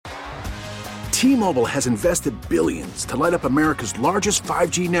T-Mobile has invested billions to light up America's largest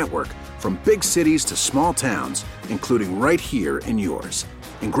 5G network, from big cities to small towns, including right here in yours.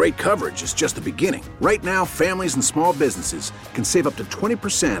 And great coverage is just the beginning. Right now, families and small businesses can save up to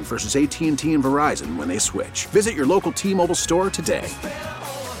 20% versus AT&T and Verizon when they switch. Visit your local T-Mobile store today.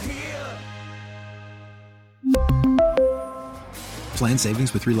 Plan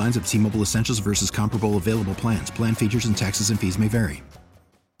savings with 3 lines of T-Mobile Essentials versus comparable available plans. Plan features and taxes and fees may vary.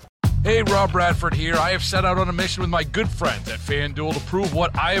 Hey, Rob Bradford here. I have set out on a mission with my good friends at FanDuel to prove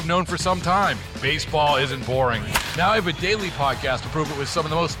what I have known for some time. Baseball isn't boring. Now I have a daily podcast to prove it with some of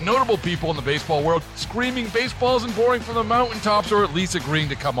the most notable people in the baseball world, screaming baseball isn't boring from the mountaintops, or at least agreeing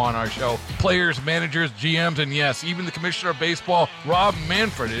to come on our show. Players, managers, GMs, and yes, even the commissioner of baseball, Rob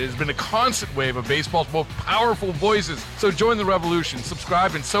Manfred. It has been a constant wave of baseball's most powerful voices. So join the revolution.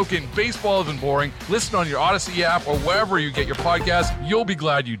 Subscribe and soak in Baseball Isn't Boring. Listen on your Odyssey app or wherever you get your podcast. You'll be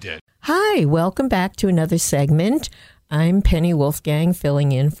glad you did. Hi, welcome back to another segment. I'm Penny Wolfgang,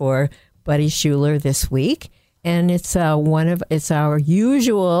 filling in for Buddy Schuler this week, and it's our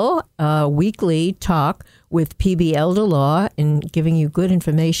usual weekly talk with PB Elder Law and giving you good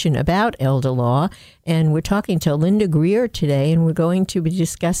information about elder law. And we're talking to Linda Greer today, and we're going to be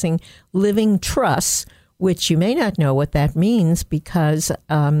discussing living trusts, which you may not know what that means because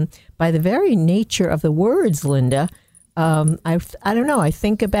by the very nature of the words, Linda, I don't know. I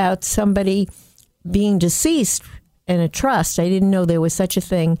think about somebody being deceased in a trust. I didn't know there was such a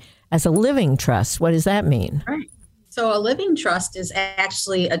thing as a living trust. What does that mean? Right. So a living trust is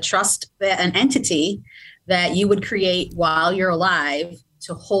actually a trust, an entity that you would create while you're alive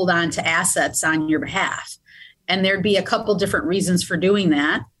to hold on to assets on your behalf. And there'd be a couple different reasons for doing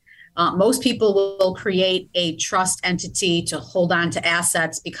that. Most people will create a trust entity to hold on to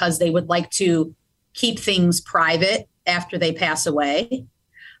assets because they would like to keep things private after they pass away.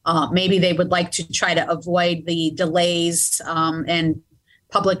 Maybe they would like to try to avoid the delays and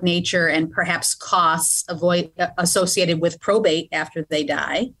public nature and perhaps costs associated with probate after they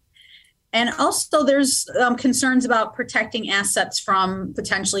die. And also there's concerns about protecting assets from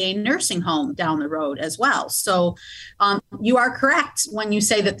potentially a nursing home down the road as well. So you are correct when you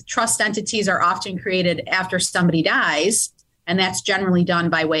say that the trust entities are often created after somebody dies. And that's generally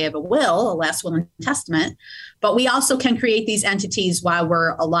done by way of a will, a last will and testament. But we also can create these entities while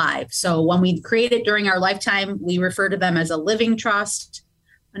we're alive. So when we create it during our lifetime, we refer to them as a living trust.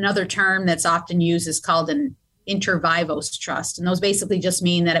 Another term that's often used is called an inter vivos trust. And those basically just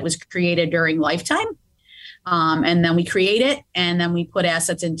mean that it was created during lifetime. And then we create it and then we put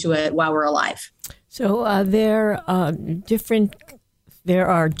assets into it while we're alive. So there are different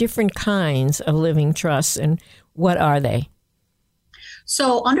kinds of living trusts. And what are they?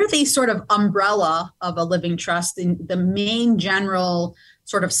 So under the sort of umbrella of a living trust, the main general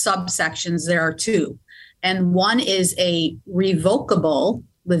sort of subsections, there are 2. And one is a revocable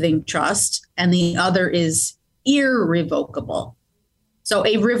living trust, and the other is irrevocable. So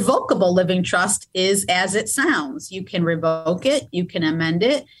a revocable living trust is as it sounds. You can revoke it, you can amend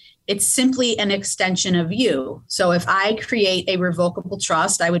it. It's simply an extension of you. So if I create a revocable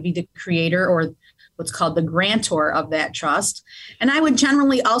trust, I would be the creator or what's called the grantor of that trust. And I would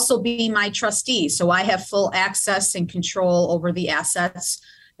generally also be my trustee. So I have full access and control over the assets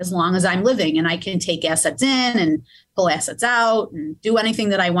as long as I'm living. And I can take assets in and pull assets out and do anything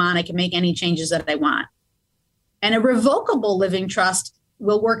that I want. I can make any changes that I want. And a revocable living trust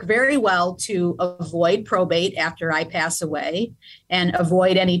will work very well to avoid probate after I pass away and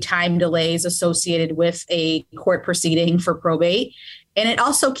avoid any time delays associated with a court proceeding for probate. And it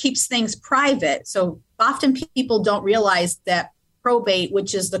also keeps things private. So often people don't realize that probate,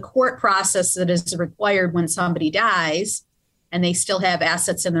 which is the court process that is required when somebody dies and they still have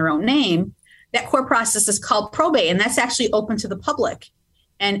assets in their own name, that court process is called probate. And that's actually open to the public.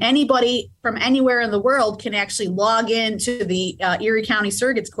 And anybody from anywhere in the world can actually log into the Erie County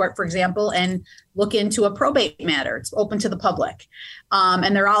Surrogates Court, for example, and look into a probate matter. It's open to the public.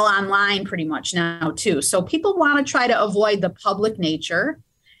 And they're all online pretty much now, too. So people want to try to avoid the public nature.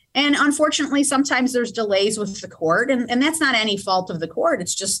 And unfortunately, sometimes there's delays with the court. And that's not any fault of the court.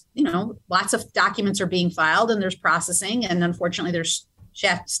 It's just, lots of documents are being filed and there's processing. And unfortunately, there's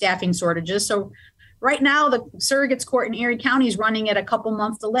staffing shortages. So right now, the Surrogates Court in Erie County is running at a couple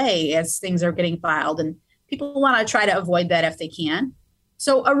month delay as things are getting filed. And people want to try to avoid that if they can.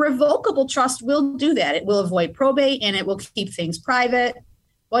 So a revocable trust will do that. It will avoid probate and it will keep things private,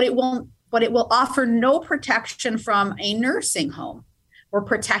 but it will offer no protection from a nursing home or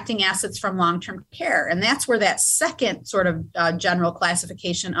protecting assets from long-term care. And that's where that second sort of general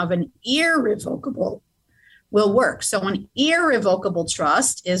classification of an irrevocable will work. So an irrevocable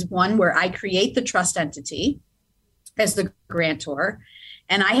trust is one where I create the trust entity as the grantor,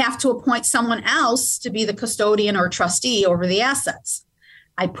 and I have to appoint someone else to be the custodian or trustee over the assets.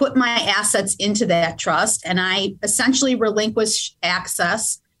 I put my assets into that trust, and I essentially relinquish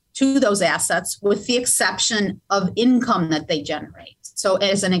access to those assets with the exception of income that they generate. So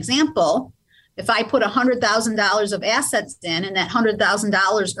as an example, if I put $100,000 of assets in and that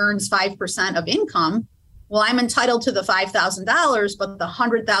 $100,000 earns 5% of income, well, I'm entitled to the $5,000, but the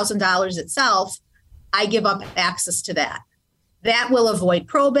 $100,000 itself, I give up access to that. That will avoid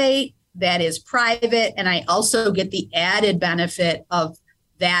probate. That is private. And I also get the added benefit of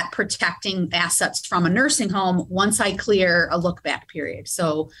that protecting assets from a nursing home once I clear a look-back period.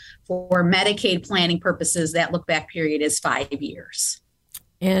 So for Medicaid planning purposes, that look-back period is 5 years.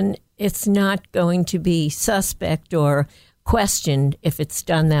 And it's not going to be suspect or questioned if it's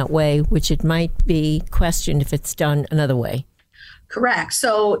done that way, which it might be questioned if it's done another way. Correct.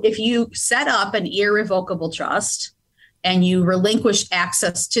 So if you set up an irrevocable trust and you relinquish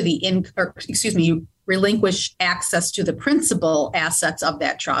access to you relinquish access to the principal assets of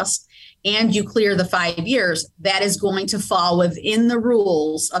that trust, and you clear the 5 years, that is going to fall within the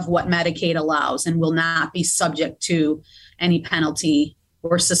rules of what Medicaid allows and will not be subject to any penalty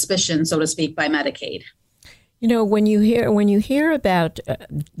or suspicion, so to speak, by Medicaid. You know, when you hear about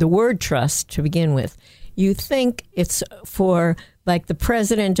the word trust to begin with, you think it's for like the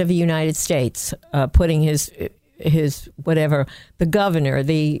president of the United States putting his whatever, the governor,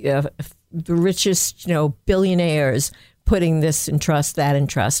 the richest, billionaires putting this in trust, that in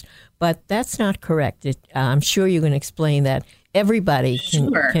trust. But that's not correct. I'm sure you can explain that everybody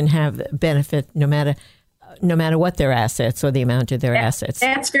can have benefit no matter what their assets or the amount of their assets.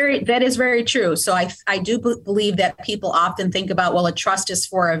 That is very true. So I do believe that people often think about, well, a trust is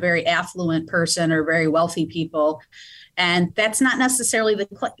for a very affluent person or very wealthy people. And that's not necessarily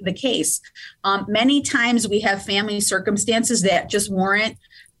the case. Many times we have family circumstances that just warrant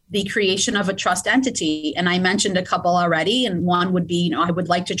the creation of a trust entity. And I mentioned a couple already. And one would be, I would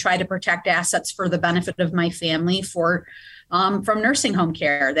like to try to protect assets for the benefit of my family from nursing home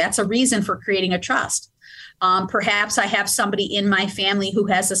care. That's a reason for creating a trust. Perhaps I have somebody in my family who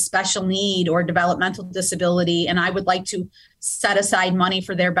has a special need or developmental disability, and I would like to set aside money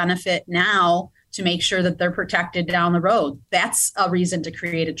for their benefit now to make sure that they're protected down the road. That's a reason to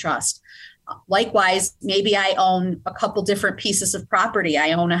create a trust. Likewise, maybe I own a couple different pieces of property.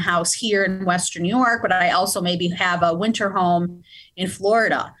 I own a house here in Western New York, but I also maybe have a winter home in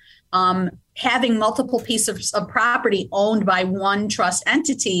Florida. Having multiple pieces of property owned by one trust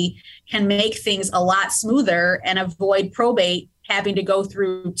entity can make things a lot smoother and avoid probate having to go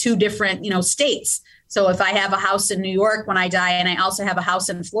through two different, states. So if I have a house in New York when I die and I also have a house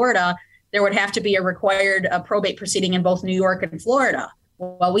in Florida, there would have to be a required probate proceeding in both New York and Florida.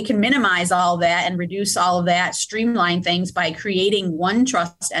 Well, we can minimize all that and reduce all of that, streamline things by creating one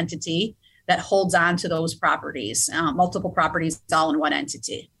trust entity that holds on to those properties, multiple properties all in one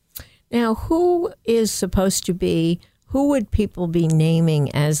entity. Now, who would people be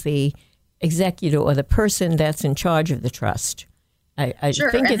naming as the executor or the person that's in charge of the trust? I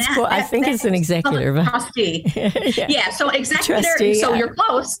think it's an executor. Trustee. Yeah. So executor. Trustee, so you're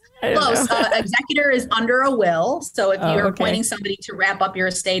close. Executor is under a will. So if you're appointing somebody to wrap up your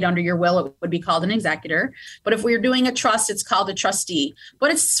estate under your will, it would be called an executor. But if we're doing a trust, it's called a trustee.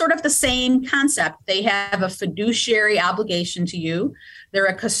 But it's sort of the same concept. They have a fiduciary obligation to you. They're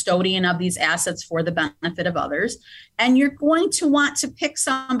a custodian of these assets for the benefit of others. And you're going to want to pick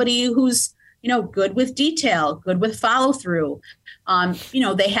somebody who's good with detail, good with follow through.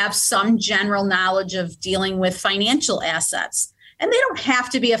 They have some general knowledge of dealing with financial assets. And they don't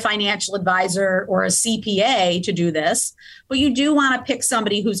have to be a financial advisor or a CPA to do this, but you do want to pick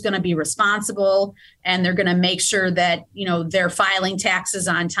somebody who's going to be responsible and they're going to make sure that, they're filing taxes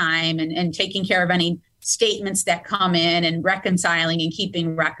on time and taking care of any statements that come in and reconciling and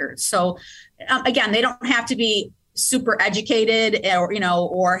keeping records. So again, they don't have to be super educated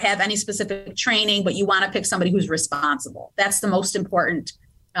or have any specific training, but you want to pick somebody who's responsible. That's the most important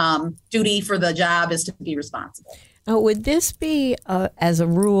duty for the job, is to be responsible. Would this be, as a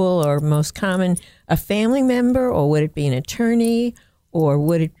rule or most common, a family member, or would it be an attorney, or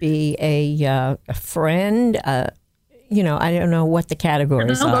would it be a friend? I don't know what the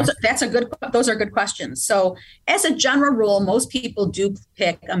categories are. Those are good questions. So as a general rule, most people do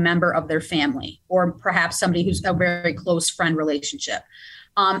pick a member of their family or perhaps somebody who's a very close friend relationship.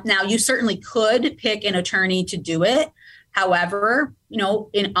 Now, you certainly could pick an attorney to do it. However,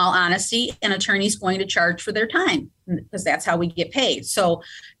 in all honesty, an attorney is going to charge for their time because that's how we get paid. So,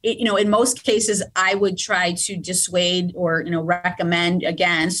 in most cases, I would try to dissuade or, recommend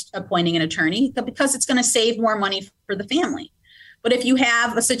against appointing an attorney because it's going to save more money for the family. But if you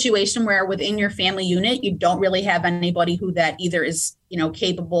have a situation where within your family unit, you don't really have anybody who that either is,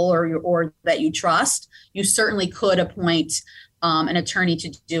 capable or that you trust, you certainly could appoint an attorney to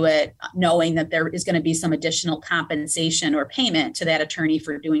do it, knowing that there is going to be some additional compensation or payment to that attorney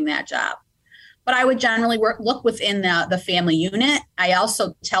for doing that job. But I would generally look within the family unit. I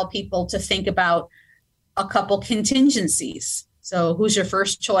also tell people to think about a couple contingencies. So who's your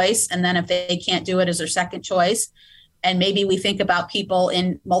first choice? And then if they can't do it as their second choice. And maybe we think about people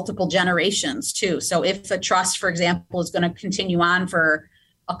in multiple generations too. So if a trust, for example, is going to continue on for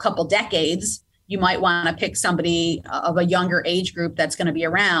a couple decades, you might want to pick somebody of a younger age group that's going to be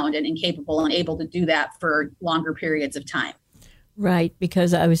around and capable and able to do that for longer periods of time. Right,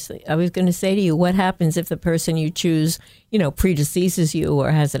 because I was going to say to you, what happens if the person you choose, predeceases you or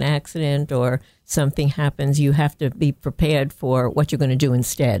has an accident or something happens? You have to be prepared for what you're going to do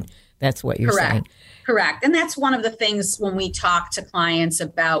instead. That's what you're saying. Correct. And that's one of the things when we talk to clients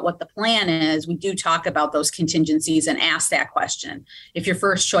about what the plan is, we do talk about those contingencies and ask that question. If your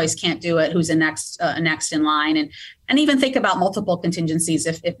first choice can't do it, who's the next in line? And even think about multiple contingencies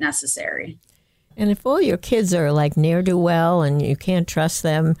if necessary. And if all your kids are like ne'er-do-well and you can't trust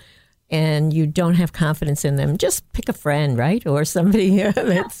them and you don't have confidence in them, just pick a friend, right? Or somebody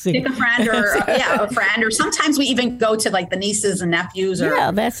that's... Pick a friend or, a friend. Or sometimes we even go to like the nieces and nephews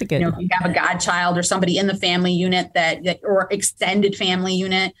or, that's a good if you have a godchild or somebody in the family unit that or extended family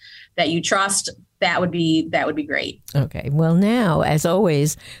unit that you trust, that would be great. Okay. Well, now, as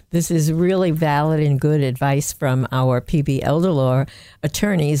always, this is really valid and good advice from our PB Elder Law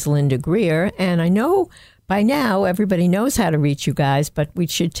attorneys, Linda Greer. And I know by now everybody knows how to reach you guys, but we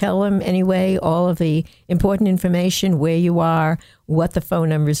should tell them anyway all of the important information, where you are, what the phone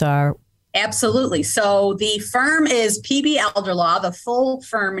numbers are. Absolutely. So the firm is PB Elder Law. The full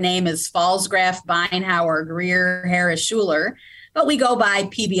firm name is Pfalzgraf, Beinhauer, Greer, Harris, Schuler. But we go by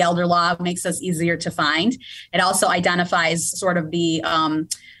PB Elder Law. It makes us easier to find. It also identifies sort of the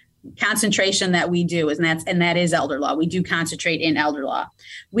concentration that we do, and that is elder law. We do concentrate in elder law.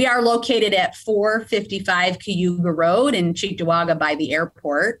 We are located at 455 Cayuga Road in Cheektowaga by the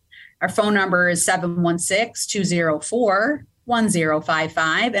airport. Our phone number is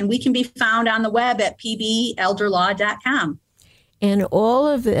 716-204-1055, and we can be found on the web at pbelderlaw.com. And all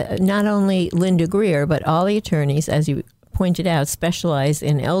of the, not only Linda Greer, but all the attorneys, as you pointed out, specialize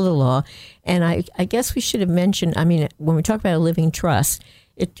in elder law. And I guess we should have mentioned, when we talk about a living trust,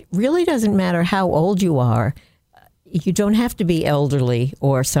 it really doesn't matter how old you are. You don't have to be elderly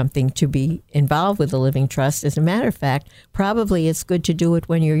or something to be involved with a living trust. As a matter of fact, probably it's good to do it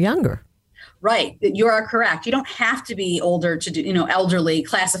when you're younger. Right. You are correct. You don't have to be older to do, elderly,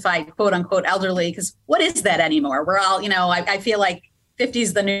 classified, quote unquote, elderly, because what is that anymore? We're all, I feel like 50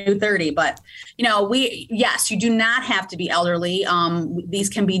 is the new 30, but, yes, you do not have to be elderly. These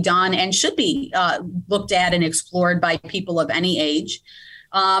can be done and should be looked at and explored by people of any age.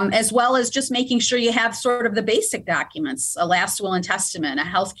 As well as just making sure you have sort of the basic documents, a last will and testament, a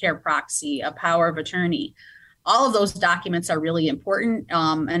healthcare proxy, a power of attorney. All of those documents are really important.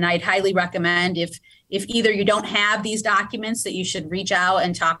 And I'd highly recommend if either you don't have these documents, that you should reach out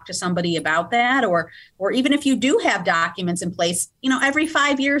and talk to somebody about that, or even if you do have documents in place, every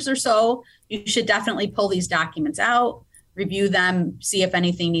 5 years or so, you should definitely pull these documents out, review them, see if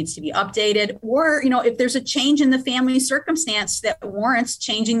anything needs to be updated, or, if there's a change in the family circumstance that warrants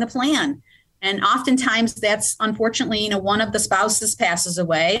changing the plan. And oftentimes that's unfortunately, one of the spouses passes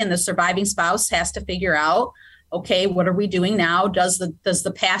away and the surviving spouse has to figure out, okay, what are we doing now? Does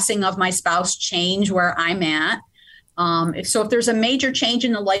the passing of my spouse change where I'm at? So if there's a major change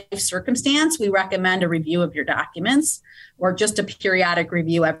in the life circumstance, we recommend a review of your documents or just a periodic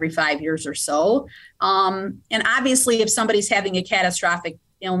review every 5 years or so. And obviously, if somebody's having a catastrophic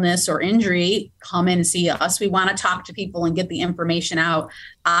illness or injury, come in and see us. We want to talk to people and get the information out,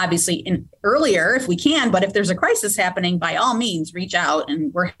 obviously, earlier if we can. But if there's a crisis happening, by all means, reach out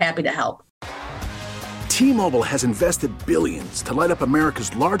and we're happy to help. T-Mobile has invested billions to light up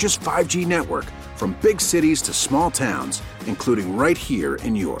America's largest 5G network, from big cities to small towns, including right here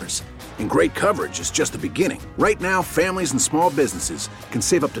in yours. And great coverage is just the beginning. Right now, families and small businesses can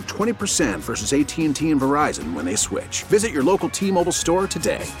save up to 20% versus AT&T and Verizon when they switch. Visit your local T-Mobile store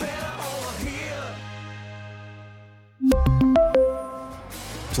today.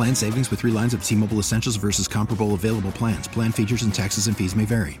 Plan savings with 3 lines of T-Mobile Essentials versus comparable available plans. Plan features and taxes and fees may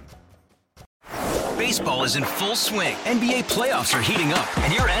vary. Baseball is in full swing. NBA playoffs are heating up,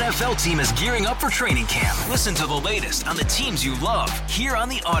 and your NFL team is gearing up for training camp. Listen to the latest on the teams you love here on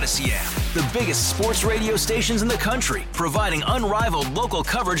the Odyssey app. The biggest sports radio stations in the country, providing unrivaled local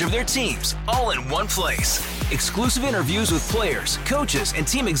coverage of their teams, all in one place. Exclusive interviews with players, coaches, and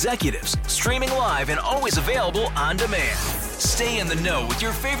team executives, streaming live and always available on demand. Stay in the know with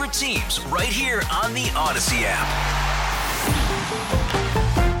your favorite teams right here on the Odyssey app.